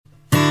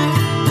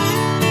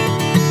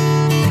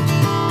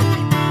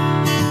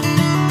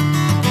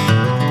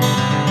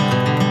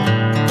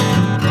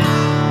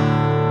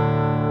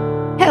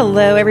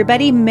Hello,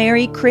 everybody.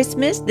 Merry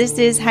Christmas. This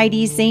is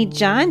Heidi St.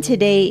 John.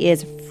 Today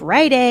is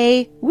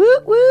Friday.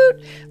 Woot,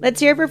 woot. Let's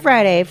hear it for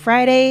Friday.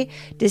 Friday,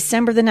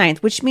 December the 9th,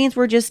 which means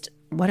we're just,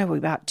 what are we,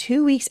 about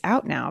 2 weeks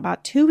out now,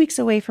 about 2 weeks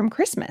away from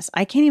Christmas.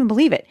 I can't even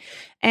believe it.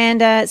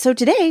 And so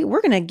today,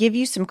 we're going to give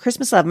you some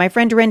Christmas love. My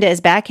friend Dorinda is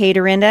back. Hey,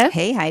 Dorinda.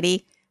 Hey,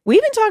 Heidi.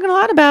 We've been talking a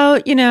lot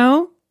about,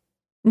 no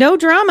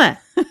drama.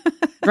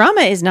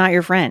 Drama is not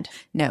your friend.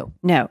 No.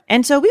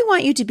 And so we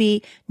want you to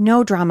be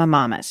no drama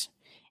mamas.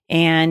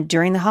 And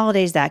during the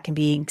holidays, that can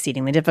be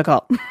exceedingly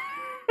difficult.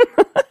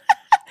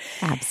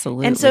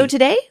 Absolutely. And so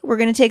today, we're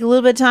going to take a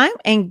little bit of time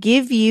and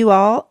give you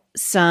all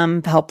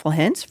some helpful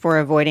hints for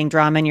avoiding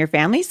drama in your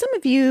family. Some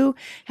of you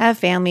have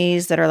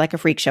families that are like a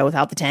freak show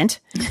without the tent.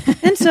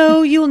 And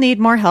so you'll need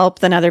more help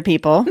than other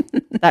people.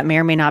 That may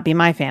or may not be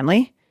my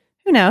family.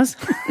 Who knows?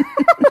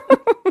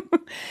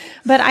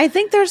 But I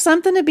think there's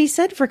something to be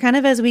said for kind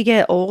of as we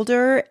get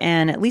older,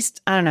 and at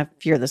least, I don't know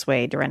if you're this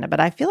way, Dorinda,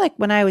 but I feel like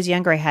when I was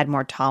younger, I had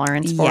more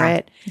tolerance for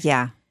it.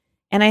 Yeah.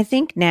 And I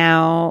think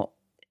now,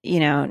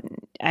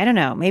 I don't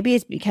know, maybe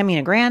it's becoming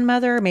a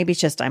grandmother, maybe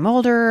it's just I'm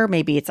older,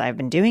 maybe it's I've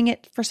been doing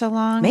it for so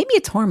long. Maybe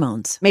it's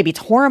hormones. Maybe it's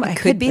hormones. It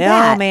could be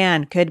that. Oh,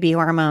 man, could be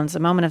hormones. A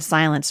moment of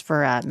silence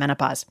for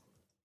menopause.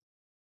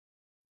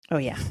 Oh,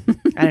 yeah.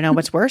 I don't know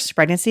what's worse,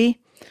 pregnancy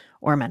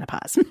or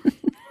menopause.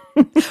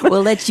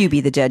 We'll let you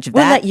be the judge of that.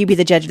 We'll let you be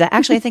the judge of that.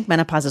 Actually, I think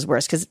menopause is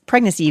worse because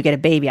pregnancy, you get a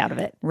baby out of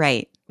it.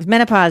 Right. With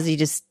menopause, you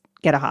just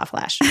get a hot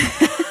flash.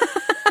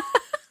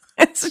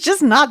 It's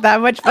just not that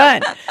much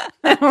fun.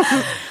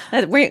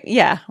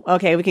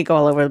 Okay, we could go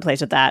all over the place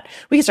with that.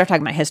 We could start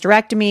talking about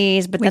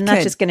hysterectomies, but then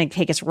that's just going to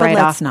take us right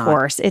off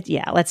course.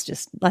 Let's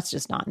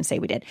just not and say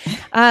we did.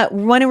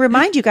 Want to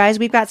remind you guys,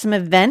 we've got some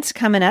events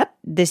coming up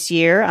this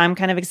year. I'm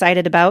kind of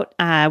excited about.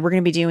 We're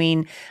going to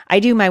be I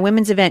do my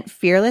women's event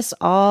Fearless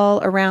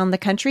all around the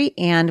country,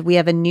 and we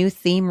have a new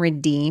theme,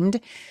 Redeemed.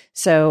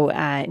 So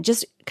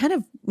just kind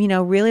of,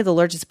 really the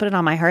Lord just put it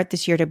on my heart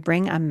this year to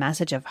bring a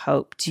message of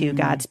hope to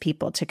God's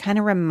people, to kind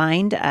of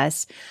remind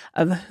us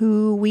of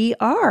who we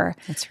are.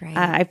 That's right.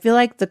 I feel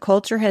like the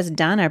culture has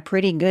done a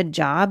pretty good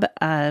job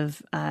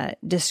of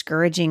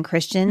discouraging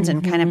Christians,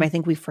 and kind of, I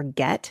think we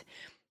forget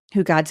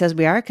who God says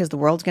we are because the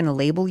world's going to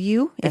label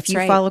you. If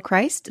you follow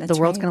Christ, the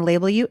world's going to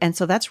label you. And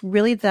so that's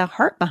really the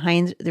heart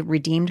behind the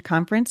Redeemed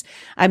Conference.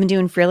 I've been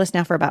doing Fearless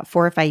now for about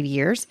 4 or 5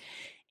 years,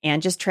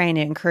 and just trying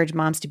to encourage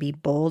moms to be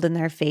bold in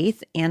their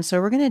faith. And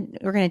so we're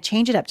gonna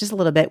change it up just a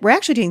little bit. We're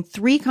actually doing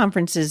 3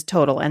 conferences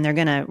total, and they're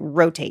gonna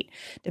rotate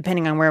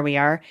depending on where we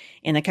are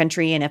in the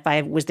country. And if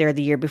I was there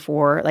the year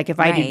before, like if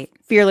I do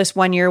Fearless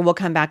one year, we'll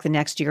come back the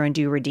next year and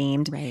do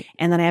Redeemed. Right.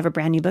 And then I have a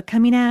brand new book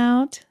coming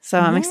out, so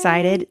I'm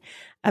excited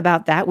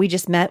about that. We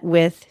just met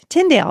with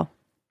Tyndale.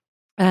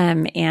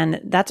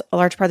 And that's a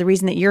large part of the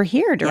reason that you're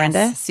here, Dorinda.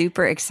 Yes,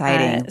 super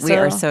exciting. We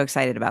are so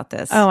excited about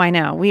this. Oh, I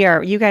know. We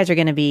are. You guys are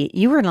going to be,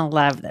 you are going to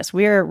love this.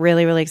 We are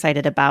really, really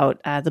excited about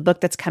the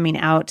book that's coming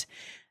out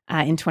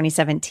in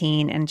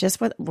 2017, and just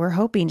what we're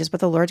hoping, just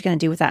what the Lord's going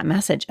to do with that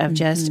message of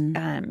just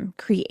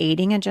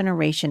creating a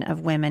generation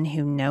of women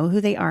who know who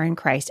they are in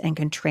Christ and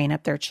can train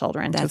up their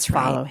children to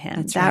follow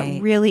Him.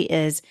 That really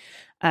is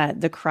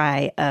the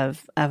cry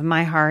of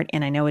my heart,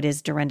 and I know it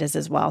is Dorinda's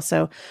as well.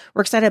 So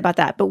we're excited about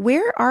that. But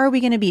where are we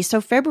going to be?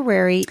 So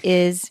February,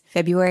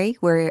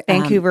 we're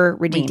Vancouver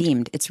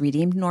Redeemed. It's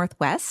Redeemed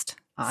Northwest.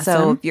 Awesome.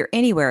 So if you're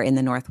anywhere in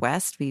the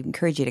Northwest, we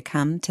encourage you to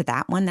come to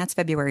that one. That's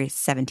February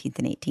 17th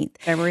and 18th.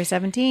 February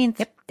 17th.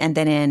 Yep. And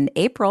then in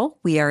April,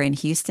 we are in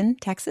Houston,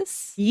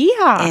 Texas.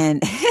 Yeah.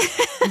 And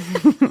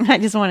I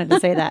just wanted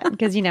to say that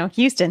because,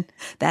 Houston.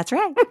 That's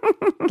right.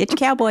 Get your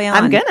cowboy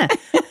on. I'm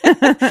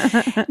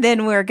gonna.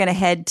 Then we're going to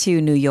head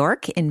to New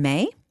York in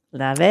May.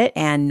 Love it.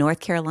 And North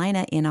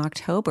Carolina in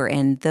October.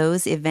 And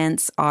those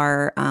events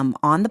are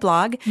on the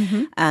blog.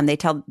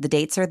 The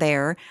dates are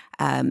there.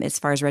 As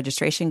far as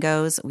registration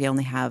goes, we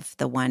only have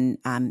the one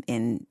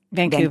in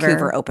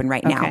Vancouver open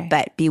right now.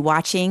 But be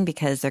watching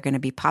because they're going to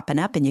be popping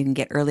up, and you can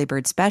get early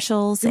bird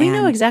specials. Do we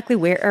know exactly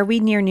where? Are we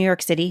near New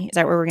York City? Is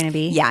that where we're going to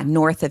be? Yeah,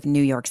 north of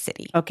New York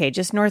City. Okay,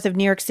 just north of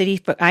New York City.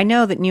 But I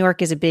know that New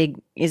York is a big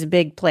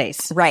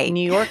place. Right.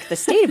 New York, the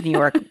state of New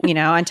York,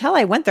 until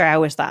I went there, I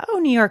always thought,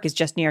 New York is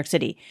just New York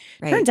City.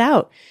 Right. Turns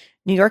out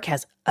New York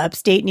has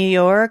upstate New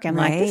York. I'm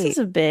like, this is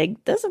a big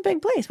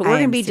place. But we're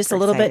going to be just a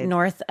little bit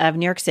north of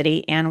New York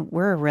City, and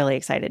we're really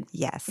excited.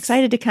 Yes.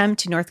 Excited to come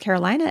to North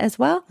Carolina as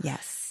well.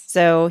 Yes.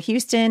 So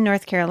Houston,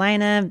 North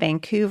Carolina,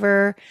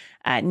 Vancouver,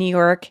 New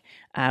York.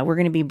 We're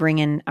going to be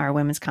bringing our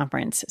women's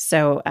conference.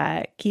 So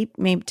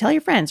tell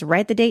your friends,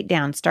 write the date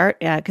down, start,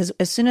 because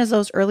as soon as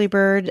those early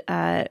bird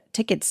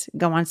tickets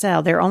go on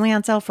sale, they're only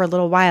on sale for a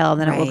little while,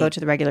 then it will go to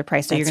the regular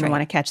price. So you're going to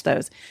want to catch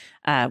those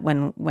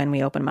when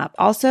we open them up.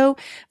 Also,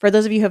 for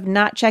those of you who have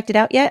not checked it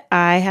out yet,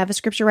 I have a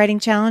scripture writing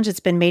challenge. It's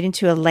been made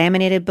into a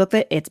laminated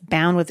booklet. It's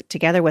bound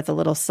together with a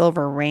little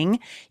silver ring.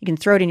 You can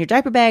throw it in your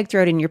diaper bag,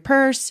 throw it in your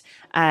purse,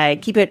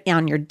 keep it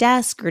on your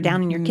desk or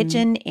down in your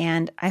kitchen.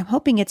 And I'm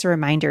hoping it's a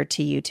reminder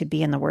to you to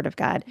be in the Word of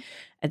God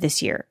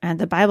this year. And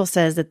the Bible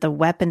says that the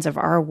weapons of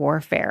our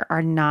warfare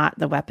are not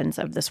the weapons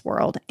of this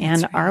world.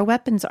 And our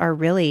weapons are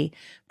really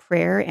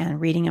prayer and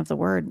reading of the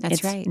word. That's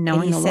it's right.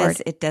 knowing and he the says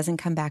Lord. It doesn't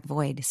come back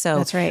void. So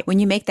That's right. When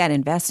you make that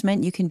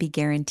investment, you can be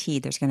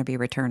guaranteed there's going to be a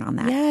return on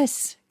that.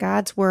 Yes.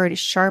 God's word is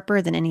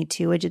sharper than any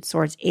two-edged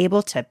sword,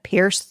 able to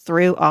pierce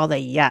through all the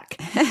yuck.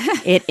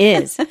 It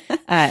is.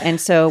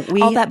 And so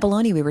all that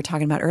baloney we were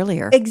talking about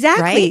earlier.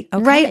 Exactly. Right?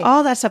 Okay. Right.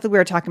 All that stuff that we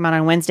were talking about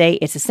on Wednesday,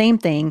 it's the same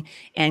thing.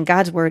 And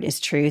God's word is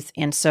truth.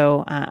 And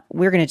so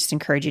we're going to just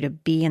encourage you to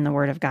be in the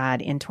word of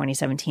God in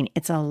 2017.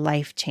 It's a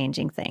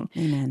life-changing thing.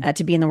 Amen.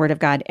 To be in the word of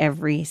God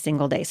every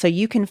single day. So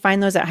you can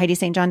find those at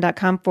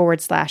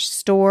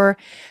HeidiSt.John.com/store.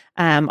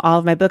 All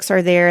of my books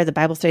are there. The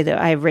Bible study that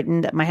I've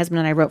written, that my husband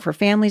and I wrote for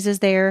families, is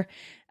there,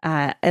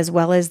 as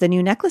well as the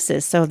new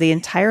necklaces. So the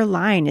entire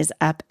line is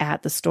up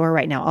at the store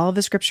right now. All of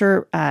the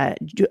scripture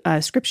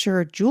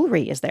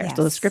jewelry is there. Yes.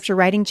 So the scripture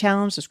writing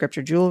challenge, the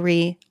scripture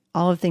jewelry,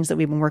 all of the things that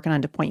we've been working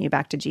on to point you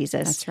back to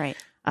Jesus. That's right.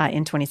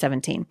 In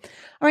 2017.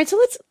 All right,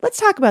 so let's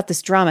talk about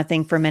this drama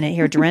thing for a minute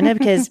here, Dorinda,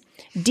 because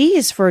D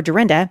is for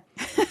Dorinda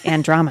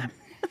and drama.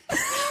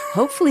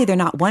 Hopefully they're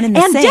not one and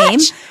the and same.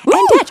 Dutch.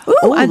 And Dutch.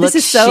 Ooh, Look, this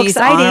is so she's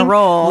exciting. On a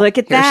roll. Look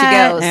at Here that. she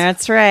goes.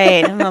 That's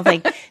right.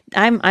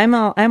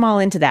 I'm all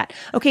into that.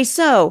 Okay,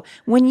 so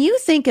when you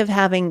think of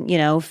having,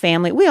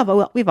 family,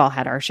 we've all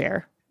had our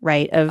share,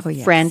 right, of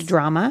friend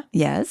drama.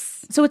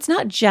 Yes. So it's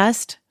not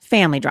just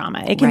family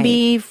drama. It can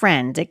be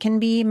friends. It can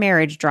be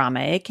marriage drama.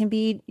 It can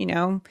be,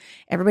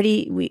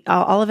 everybody,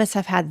 all of us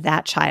have had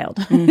that child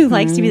who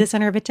likes to be the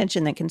center of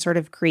attention that can sort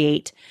of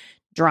create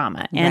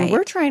drama. And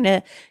we're trying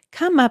to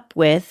come up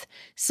with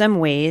some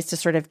ways to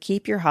sort of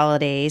keep your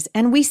holidays.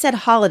 And we said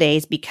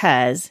holidays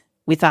because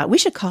we thought we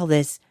should call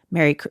this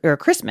Merry or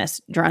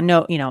Christmas,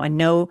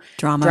 no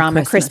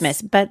drama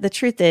Christmas. But the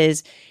truth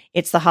is,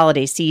 it's the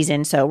holiday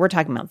season. So we're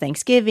talking about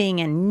Thanksgiving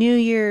and New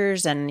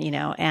Year's and,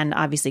 and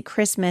obviously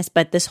Christmas.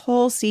 But this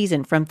whole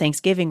season from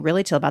Thanksgiving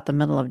really till about the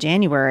middle of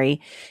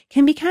January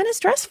can be kind of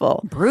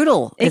stressful.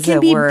 Brutal. It can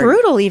be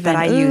brutal even. That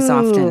I use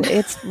often.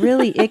 It's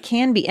really, it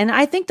can be. And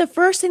I think the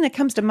first thing that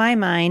comes to my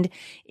mind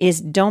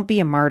is don't be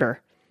a martyr.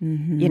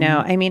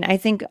 Mm-hmm. I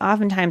think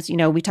oftentimes,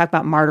 we talk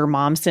about martyr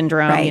mom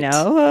syndrome, right.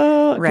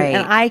 Right.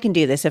 And I can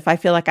do this if I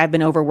feel like I've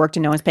been overworked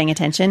and no one's paying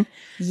attention.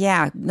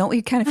 Yeah. Don't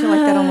you kind of feel like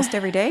that almost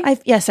every day?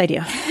 Yes, I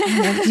do.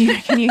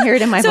 Can you hear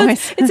it in my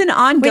voice? It's an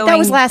ongoing Wait, that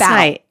was last battle.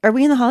 night. Are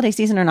we in the holiday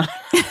season or not?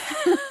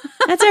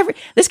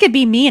 This could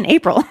be me in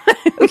April.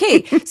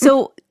 Okay.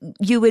 So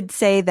you would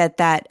say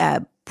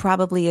that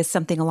probably is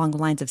something along the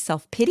lines of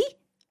self-pity?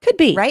 Could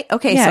be. Right?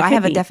 Okay, yeah, so I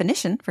have a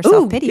definition for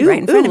self-pity right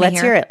in front of me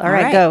let's here. Hear it. All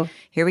right, go.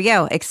 Here we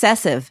go.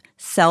 Excessive,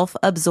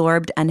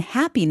 self-absorbed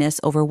unhappiness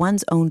over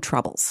one's own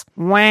troubles.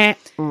 Wow.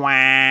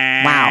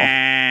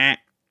 Wow.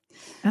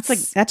 That's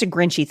a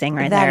Grinchy thing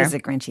there. That is a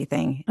Grinchy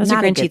thing. That's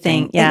Not a Grinchy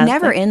thing. Yeah. It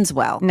never ends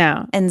well.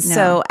 No. And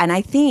so, and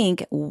I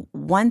think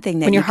one thing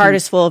that when your heart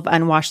is full of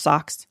unwashed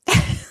socks.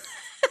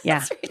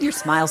 Yeah. Your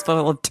smile's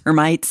full of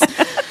termites.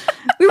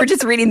 We were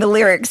just reading the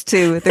lyrics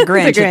to The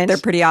Grinch. They're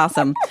pretty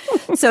awesome.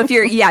 So if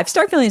you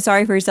start feeling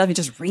sorry for yourself, you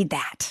just read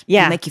that.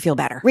 Yeah. It'll make you feel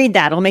better. Read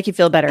that. It'll make you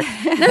feel better.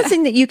 Another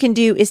thing that you can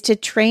do is to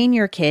train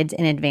your kids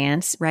in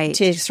advance. Right.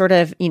 To sort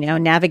of,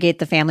 navigate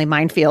the family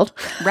minefield.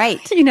 Right.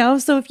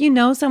 So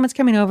if someone's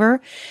coming over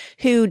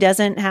who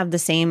doesn't have the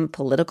same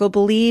political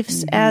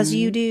beliefs as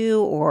you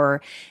do,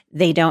 or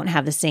they don't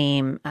have the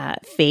same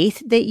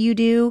faith that you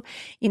do.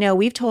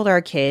 We've told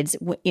our kids,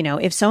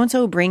 if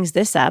so-and-so brings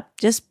this up,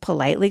 just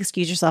politely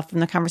excuse yourself from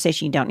the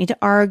conversation. You don't need to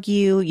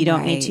argue. You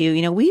don't need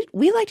to,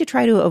 we like to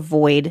try to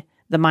avoid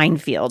the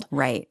minefield.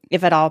 Right.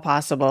 If at all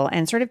possible,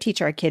 and sort of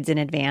teach our kids in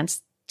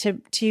advance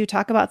to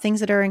talk about things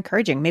that are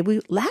encouraging.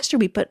 Maybe last year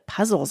we put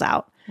puzzles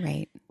out.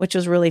 Right. Which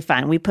was really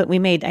fun. We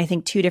made, I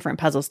think, 2 different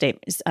puzzle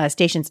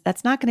stations.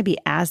 That's not going to be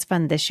as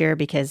fun this year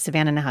because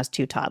Savannah now has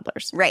 2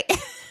 toddlers. Right.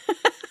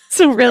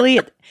 So really,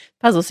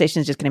 puzzle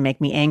station is just going to make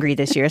me angry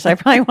this year, so I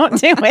probably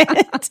won't do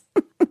it.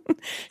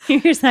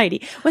 Here's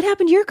Heidi. What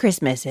happened to your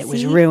Christmas? It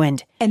was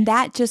ruined. And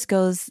that just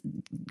goes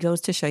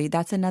to show you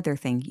that's another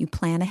thing. You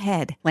plan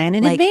ahead. Plan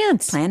in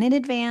advance. Plan in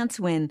advance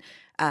when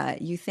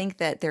you think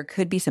that there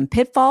could be some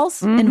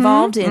pitfalls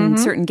involved in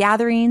certain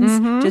gatherings.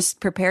 Just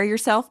prepare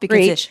yourself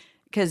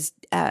because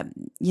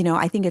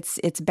I think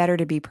it's better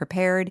to be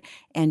prepared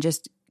and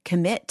just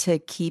commit to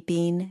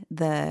keeping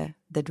the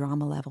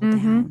drama level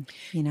down.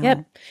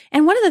 Yep.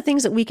 And one of the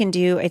things that we can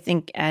do, I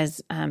think,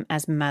 as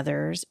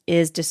mothers,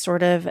 is to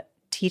sort of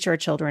teach our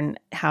children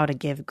how to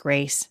give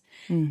grace.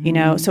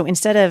 So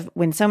instead of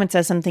when someone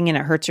says something and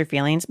it hurts your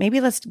feelings,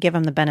 maybe let's give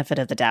them the benefit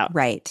of the doubt.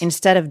 Right.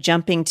 Instead of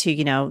jumping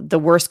to, the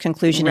worst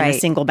conclusion in a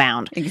single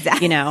bound.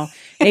 Exactly.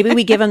 Maybe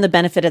we give them the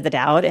benefit of the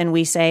doubt and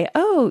we say,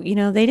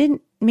 they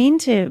didn't mean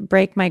to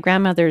break my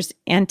grandmother's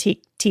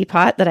antique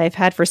teapot that I've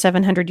had for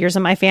 700 years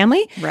in my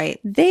family. Right.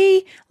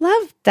 They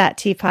love that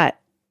teapot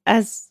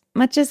as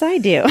much as I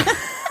do.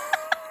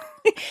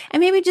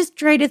 And maybe just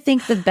try to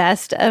think the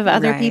best of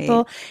other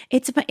people.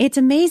 It's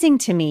amazing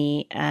to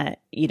me.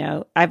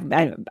 I've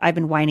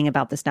been whining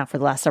about this now for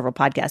the last several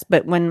podcasts,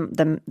 but when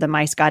the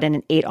mice got in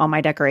and ate all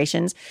my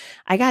decorations,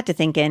 I got to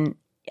thinking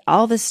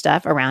all this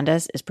stuff around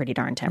us is pretty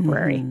darn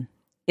temporary. Mm-hmm.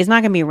 It's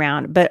not going to be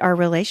around, but our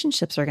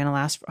relationships are going to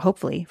last,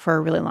 hopefully, for a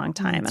really long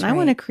time. And I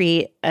want to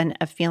create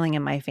a feeling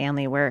in my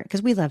family where,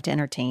 because we love to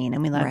entertain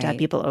and we love to have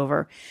people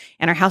over,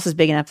 and our house is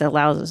big enough that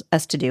allows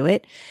us to do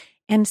it.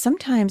 And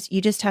sometimes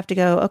you just have to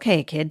go,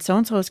 okay, kid,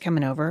 so-and-so is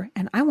coming over,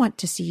 and I want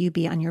to see you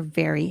be on your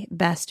very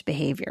best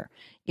behavior.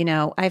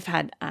 I've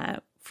had,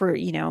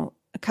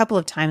 a couple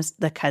of times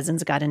the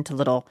cousins got into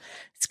little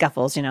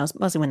scuffles,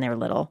 mostly when they were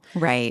little.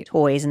 Right.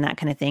 Toys and that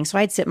kind of thing. So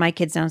I'd sit my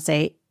kids down and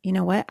say, you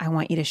know what? I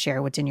want you to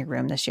share what's in your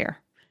room this year.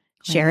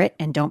 Share it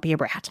and don't be a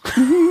brat.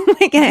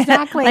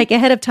 Exactly. Like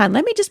ahead of time.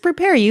 Let me just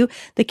prepare you.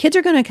 The kids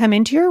are going to come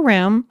into your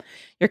room,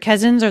 your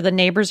cousins or the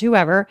neighbors,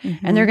 whoever,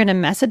 and they're going to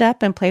mess it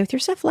up and play with your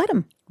stuff. Let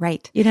them.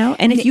 Right.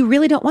 And if you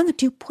really don't want them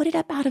to, put it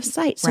up out of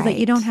sight so that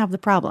you don't have the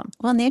problem.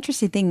 Well, and the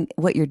interesting thing,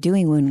 what you're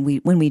doing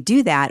when we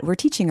do that, we're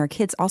teaching our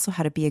kids also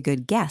how to be a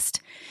good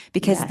guest,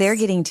 because they're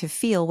getting to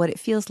feel what it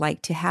feels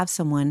like to have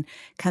someone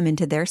come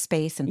into their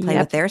space and play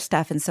with their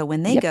stuff. And so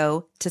when they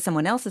go to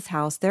someone else's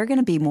house, they're going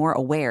to be more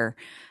aware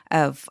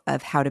of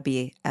how to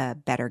be a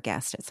better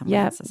guest at someone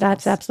else's house.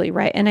 That's absolutely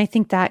right. And I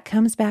think that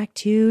comes back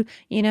to,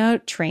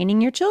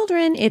 training your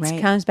children. It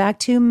comes back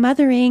to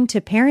mothering, to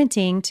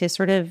parenting, to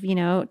sort of,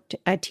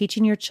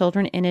 teaching your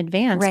children in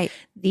advance. Right.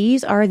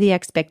 These are the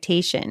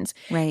expectations.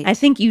 Right. I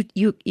think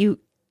you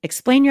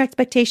explain your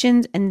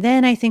expectations, and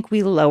then I think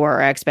we lower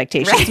our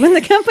expectations when the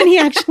company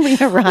actually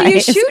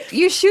arrives.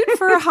 You shoot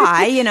for a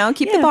high,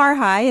 keep the bar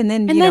high, and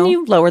then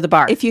you lower the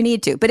bar if you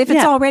need to. But if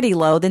it's already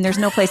low, then there's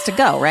no place to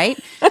go, right?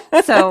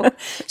 So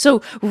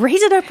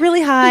raise it up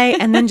really high,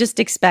 and then just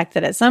expect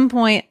that at some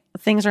point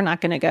things are not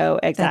going to go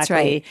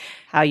exactly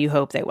how you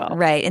hope they will.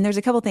 Right. And there's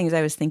a couple of things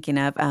I was thinking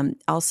of.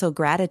 Also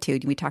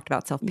gratitude. We talked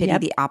about self-pity.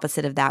 Yep. The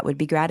opposite of that would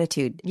be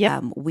gratitude.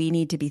 Yep. We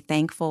need to be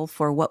thankful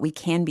for what we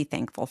can be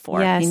thankful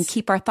for, yes. and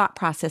keep our thought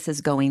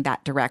processes going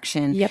that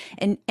direction. Yep.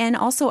 And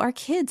also our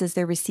kids, as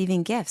they're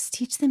receiving gifts,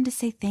 teach them to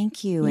say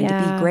thank you and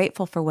to be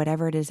grateful for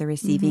whatever it is they're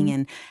receiving,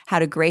 and how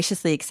to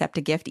graciously accept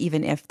a gift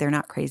even if they're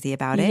not crazy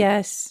about it.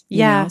 Yes.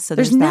 So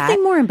there's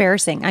nothing more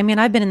embarrassing. I mean,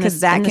 I've been in this.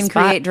 Because that can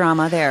create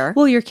drama there.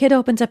 Well, your kid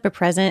opens up a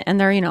present and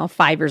they're,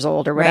 5 years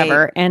old or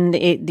whatever. Right. And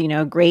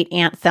it, great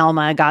Aunt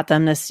Thelma got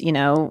them this, I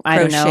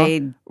don't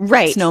know.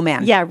 Right.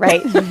 Snowman. Yeah,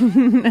 right.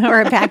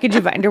 Or a package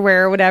of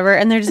underwear or whatever.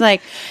 And they're just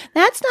like,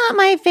 that's not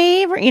my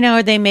favorite,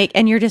 or they make,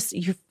 and you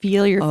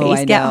feel your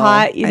face get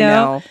hot, I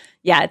know.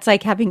 Yeah, it's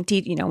like having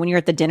tea, when you're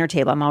at the dinner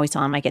table, I'm always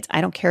telling my kids,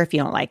 I don't care if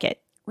you don't like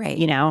it. Right.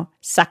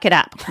 Suck it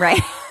up. Right.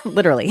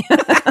 Literally.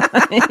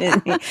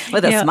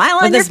 With a smile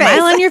on your face.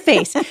 Smile on your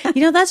face.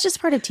 That's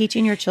just part of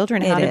teaching your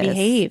children how to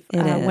behave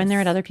when they're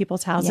at other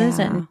people's houses,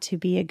 and to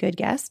be a good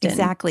guest.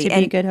 Exactly. And to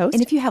be a good host.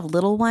 And if you have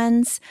little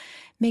ones,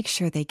 make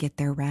sure they get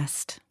their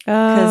rest.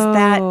 Because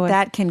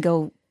that can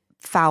go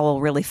foul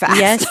really fast.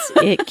 Yes,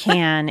 it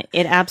can.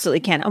 It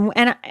absolutely can.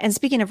 And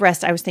speaking of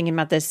rest, I was thinking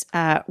about this.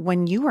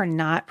 When you are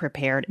not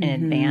prepared in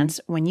advance,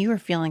 when you are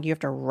feeling you have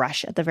to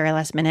rush at the very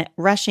last minute,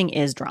 rushing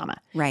is drama.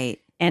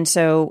 Right. And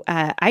so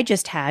I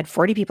just had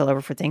 40 people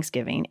over for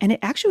Thanksgiving, and it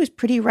actually was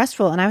pretty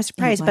restful, and I was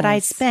surprised. But I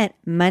spent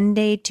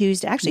Monday,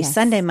 Tuesday, actually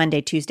Sunday,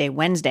 Monday, Tuesday,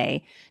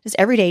 Wednesday, just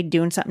every day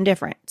doing something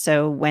different.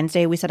 So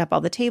Wednesday we set up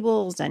all the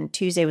tables, and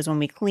Tuesday was when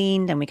we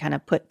cleaned and we kind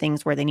of put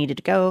things where they needed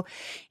to go.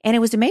 And it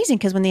was amazing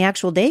because when the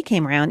actual day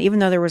came around, even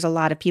though there was a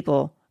lot of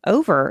people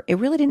over, it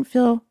really didn't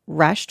feel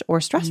rushed or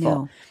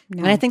stressful. No.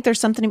 And I think there's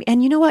something,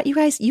 and you know what, you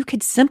guys, you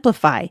could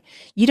simplify.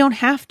 You don't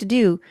have to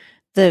do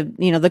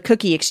the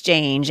cookie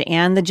exchange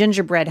and the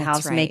gingerbread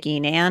house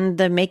making and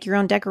the make your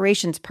own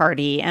decorations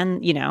party.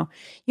 And, you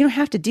don't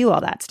have to do all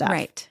that stuff.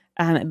 Right.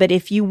 But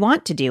if you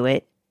want to do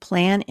it,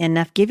 plan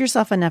enough, give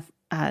yourself enough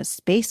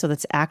space so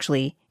that's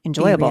actually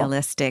enjoyable. Be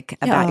realistic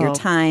about your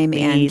time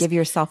and give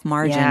yourself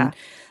margin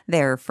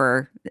there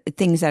for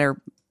things that are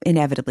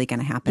inevitably going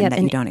to happen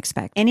that you don't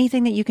expect.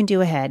 Anything that you can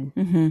do ahead,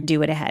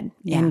 do it ahead,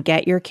 and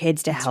get your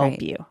kids to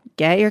help you.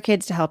 Get your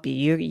kids to help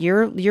you.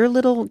 Your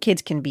little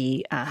kids can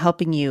be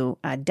helping you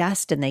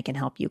dust, and they can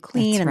help you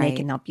clean, and they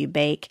can help you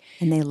bake,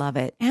 and they love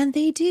it, and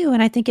they do.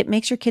 And I think it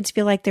makes your kids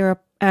feel like they're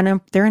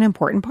an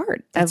important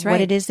part of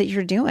what it is that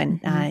you're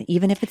doing,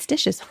 even if it's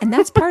dishes. And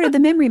that's part of the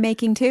memory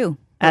making too.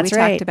 That's we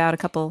talked about a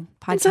couple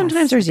podcasts. And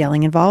sometimes there's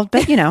yelling involved,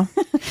 but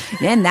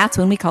and that's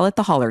when we call it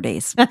the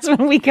holidays. That's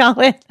when we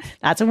call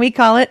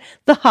it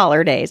the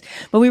holidays.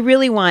 But we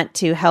really want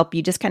to help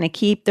you just kind of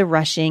keep the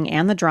rushing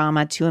and the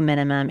drama to a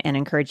minimum and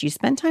encourage you to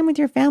spend time with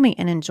your family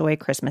and enjoy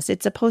Christmas.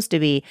 It's supposed to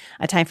be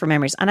a time for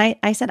memories. And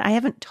I said, I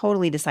haven't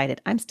totally decided.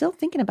 I'm still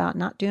thinking about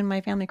not doing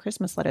my family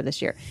Christmas letter this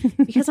year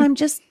because I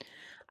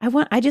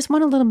just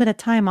want a little bit of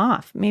time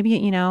off. Maybe,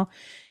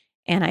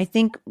 and I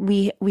think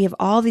we have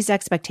all these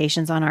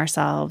expectations on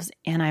ourselves,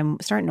 and I'm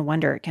starting to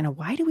wonder, kind of,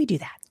 why do we do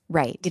that?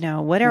 Right.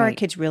 What do our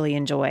kids really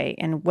enjoy?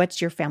 And what's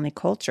your family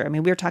culture? I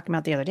mean, we were talking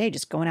about the other day,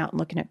 just going out and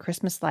looking at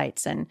Christmas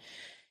lights and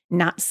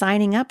not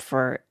signing up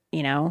for,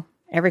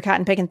 every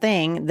cotton picking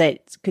thing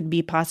that could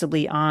be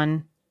possibly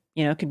done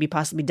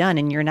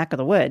in your neck of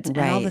the woods. Right.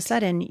 And all of a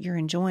sudden you're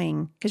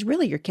enjoying, because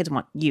really your kids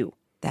want you.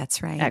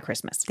 That's right. At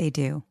Christmas. They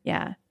do.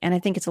 Yeah. And I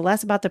think it's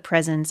less about the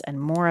presents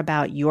and more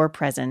about your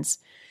presence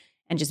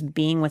and just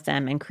being with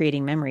them and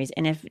creating memories.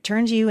 And if it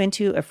turns you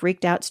into a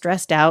freaked out,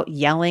 stressed out,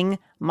 yelling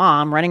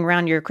mom running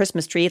around your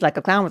Christmas tree like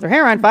a clown with her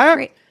hair on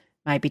fire,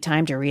 might be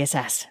time to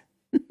reassess.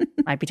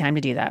 Might be time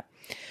to do that.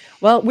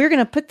 Well, we're going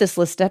to put this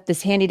list up,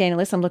 this handy dandy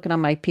list. I'm looking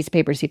on my piece of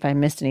paper to see if I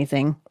missed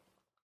anything.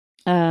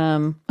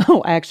 I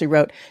actually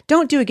wrote,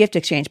 don't do a gift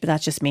exchange, but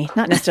that's just me.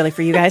 Not necessarily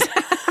for you guys.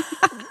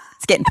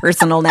 It's getting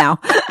personal now.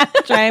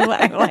 I'm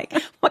like,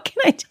 what can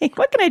I take?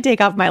 What can I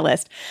take off my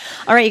list?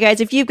 All right, you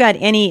guys, if you've got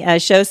any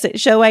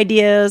show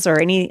ideas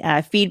or any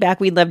feedback,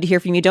 we'd love to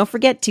hear from you. Don't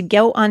forget to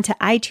go onto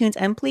iTunes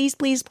and please,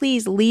 please,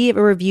 please leave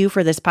a review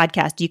for this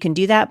podcast. You can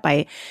do that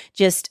by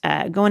just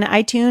going to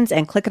iTunes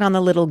and clicking on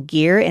the little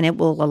gear, and it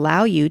will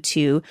allow you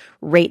to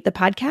rate the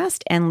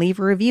podcast and leave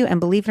a review. And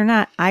believe it or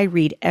not, I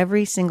read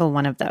every single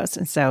one of those.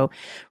 And so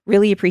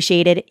really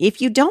appreciate it. If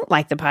you don't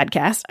like the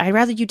podcast, I'd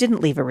rather you didn't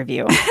leave a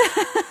review.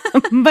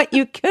 But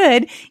you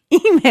could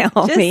email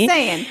me. Just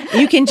saying.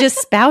 You can just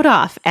spout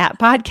off at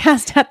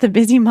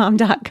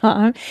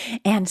podcast@thebusymom.com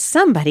and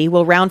somebody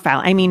will read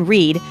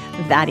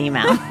that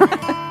email.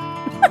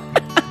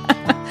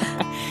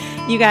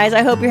 You guys,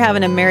 I hope you're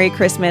having a Merry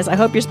Christmas. I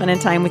hope you're spending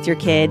time with your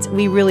kids.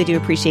 We really do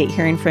appreciate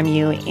hearing from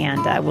you,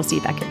 and we'll see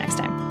you back here next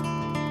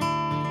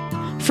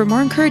time. For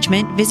more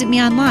encouragement, visit me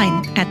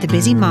online at The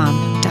Busy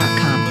Mom.